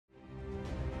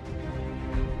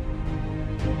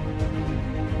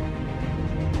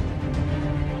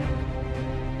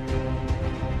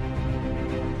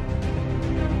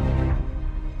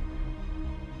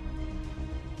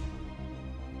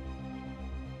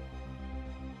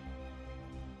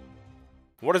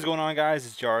What is going on, guys?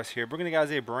 It's Jars here, bringing you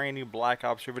guys a brand new Black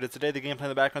Ops video. Today the gameplay in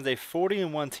the background is a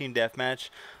 40-1 team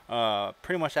deathmatch.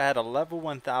 Pretty much I had a level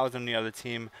 1000 on the other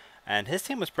team, and his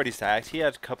team was pretty stacked. He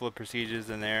had a couple of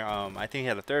prestiges in there. I think he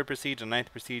had a 3rd prestige, a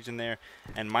 9th prestige in there,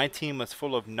 and my team was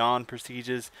full of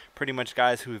non-prestiges, pretty much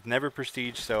guys who've never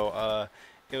prestige. So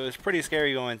it was pretty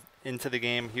scary going into the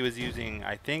game. He was using,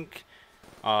 I think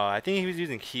he was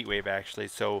using Heatwave actually,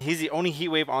 so he's the only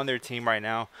Heatwave on their team right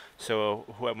now.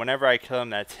 So whenever I kill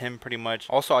him, that's him pretty much.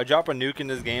 Also, I drop a nuke in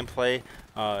this gameplay.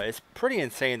 It's pretty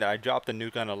insane that I dropped a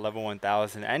nuke on a level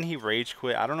 1000, and he rage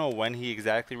quit. I don't know when he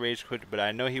exactly rage quit, but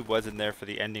I know he wasn't there for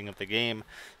the ending of the game.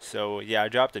 So yeah, I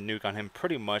dropped a nuke on him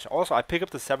pretty much. Also, I pick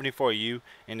up the 74U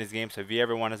in this game, so if you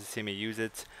ever wanted to see me use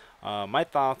it. My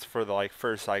thoughts for the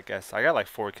first, I guess I got like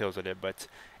 4 kills with it, but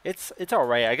it's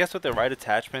alright. I guess with the right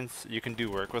attachments you can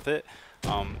do work with it.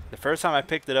 The first time I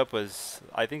picked it up was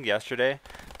I think yesterday,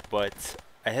 but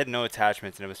I had no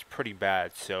attachments and it was pretty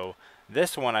bad. So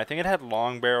this one, I think it had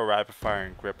long barrel, rapid fire,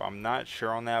 and grip. I'm not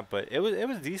sure on that, but it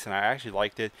was decent. I actually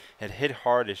liked it. It hit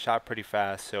hard, it shot pretty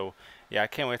fast, so yeah, I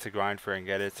can't wait to grind for it and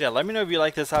get it. So yeah, let me know if you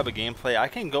like this type of gameplay. I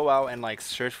can go out and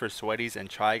search for sweaties and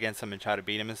try against them and try to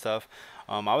beat them and stuff.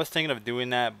 I was thinking of doing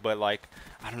that, but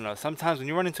I don't know, sometimes when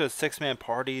you run into a 6-man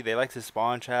party, they like to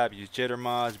spawn trap, use jitter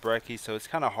mods, brekkie, so it's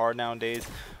kind of hard nowadays.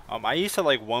 I used to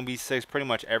 1v6 pretty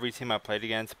much every team I played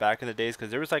against back in the days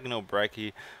because there was no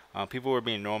brekkie. People were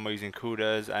being normal using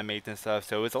KUDAs, M8s and stuff,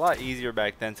 so it was a lot easier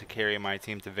back then to carry my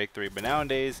team to victory. But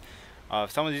nowadays,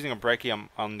 if someone's using a brekkie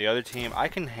on the other team, I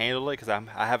can handle it because I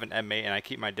have an M8 and I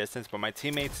keep my distance, but my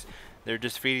teammates, they're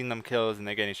just feeding them kills and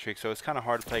they're getting streaks, so it's kind of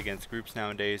hard to play against groups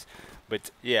nowadays.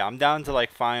 But yeah, I'm down to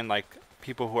find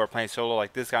people who are playing solo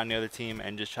like this guy on the other team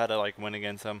and just try to win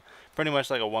against them. Pretty much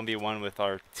like a 1v1 with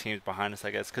our teams behind us,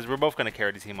 I guess, because we're both going to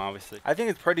carry the team, obviously. I think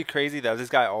it's pretty crazy that this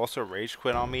guy also rage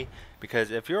quit on me, because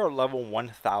if you're a level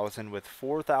 1000 with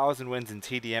 4000 wins in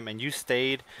TDM and you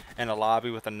stayed in a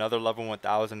lobby with another level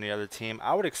 1000 on the other team,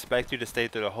 I would expect you to stay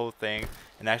through the whole thing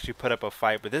and actually put up a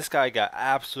fight. But this guy got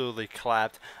absolutely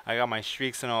clapped. I got my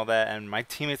streaks and all that, and my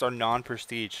teammates are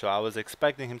non-prestige, so I was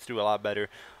expecting him to do a lot better.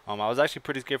 I was actually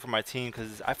pretty scared for my team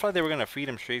because I thought they were going to feed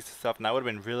him streaks and stuff, and that would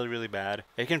have been really, really bad.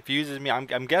 It confuses me.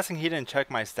 I'm guessing he didn't check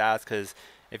my stats, because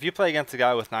if you play against a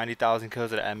guy with 90,000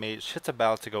 kills at M8, shit's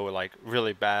about to go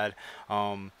really bad.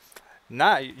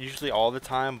 Not usually all the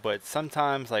time, but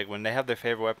sometimes when they have their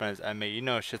favorite weapon as M8, you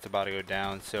know shit's about to go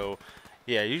down. So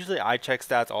yeah, usually I check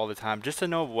stats all the time just to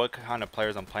know what kind of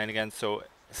players I'm playing against. So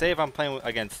say if I'm playing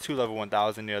against 2 level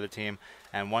 1000 the other team,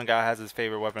 and one guy has his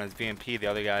favorite weapon as VMP, the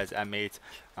other guy is M8,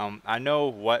 I know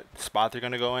what spot they're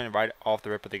going to go in right off the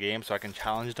rip of the game, so I can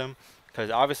challenge them.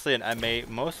 Because obviously an M8,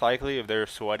 most likely if they're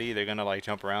sweaty, they're going to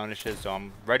jump around and shit, so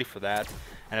I'm ready for that.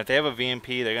 And if they have a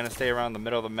VMP, they're going to stay around the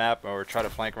middle of the map or try to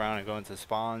flank around and go into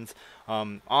spawns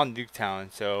on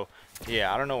Nuketown. So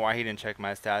yeah, I don't know why he didn't check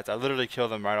my stats. I literally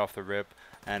killed him right off the rip,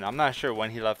 and I'm not sure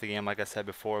when he left the game, like I said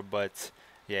before, but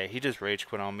yeah, he just rage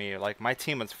quit on me. My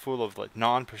team was full of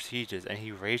non-prestiges, and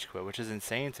he rage quit, which is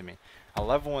insane to me. A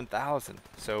level 1000.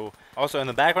 So also in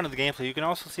the background of the gameplay, you can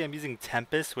also see I'm using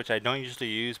Tempest, which I don't usually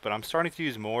use, but I'm starting to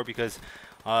use more because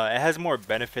it has more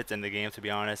benefits in the game, to be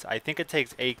honest. I think it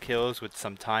takes 8 kills with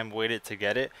some time waited to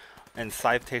get it, and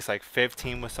Scythe takes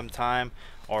 15 with some time,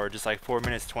 or just 4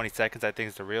 minutes 20 seconds I think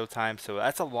is the real time. So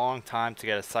that's a long time to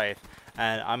get a Scythe,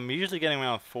 and I'm usually getting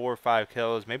around 4 or 5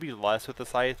 kills, maybe less with the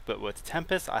Scythe. But with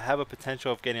Tempest, I have a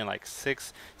potential of getting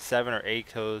 6, 7, or 8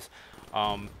 kills.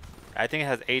 I think it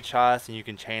has 8 shots and you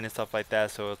can chain and stuff like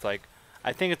that, so it's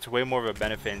I think it's way more of a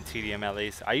benefit in TDM at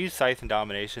least. I use Scythe and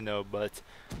Domination though, but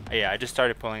yeah, I just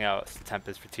started pulling out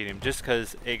Tempest for TDM just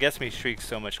because it gets me streaks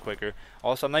so much quicker.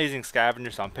 Also, I'm not using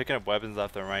Scavenger, so I'm picking up weapons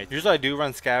left and right. Usually I do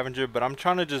run Scavenger, but I'm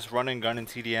trying to just run and gun in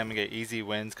TDM and get easy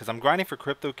wins because I'm grinding for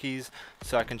crypto keys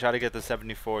so I can try to get the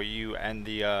 74U and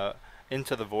the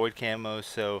Into the Void camo.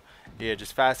 So yeah,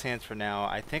 just fast hands for now.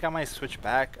 I think I might switch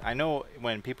back. I know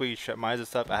when people use Trapmizer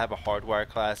stuff, I have a hardwire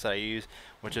class that I use,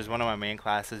 which is one of my main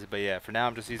classes. But yeah, for now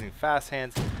I'm just using fast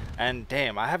hands. And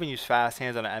damn, I haven't used fast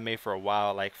hands on an MA for a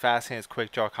while. Fast hands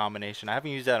quick draw combination, I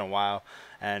haven't used that in a while,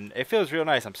 and it feels real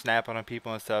nice. I'm snapping on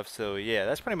people and stuff. So yeah,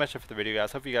 that's pretty much it for the video,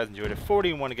 guys. Hope you guys enjoyed it.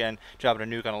 40-1 again, dropping a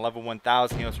nuke on a level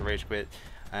 1000. He also rage quit,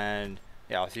 and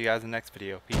yeah, I'll see you guys in the next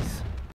video. Peace.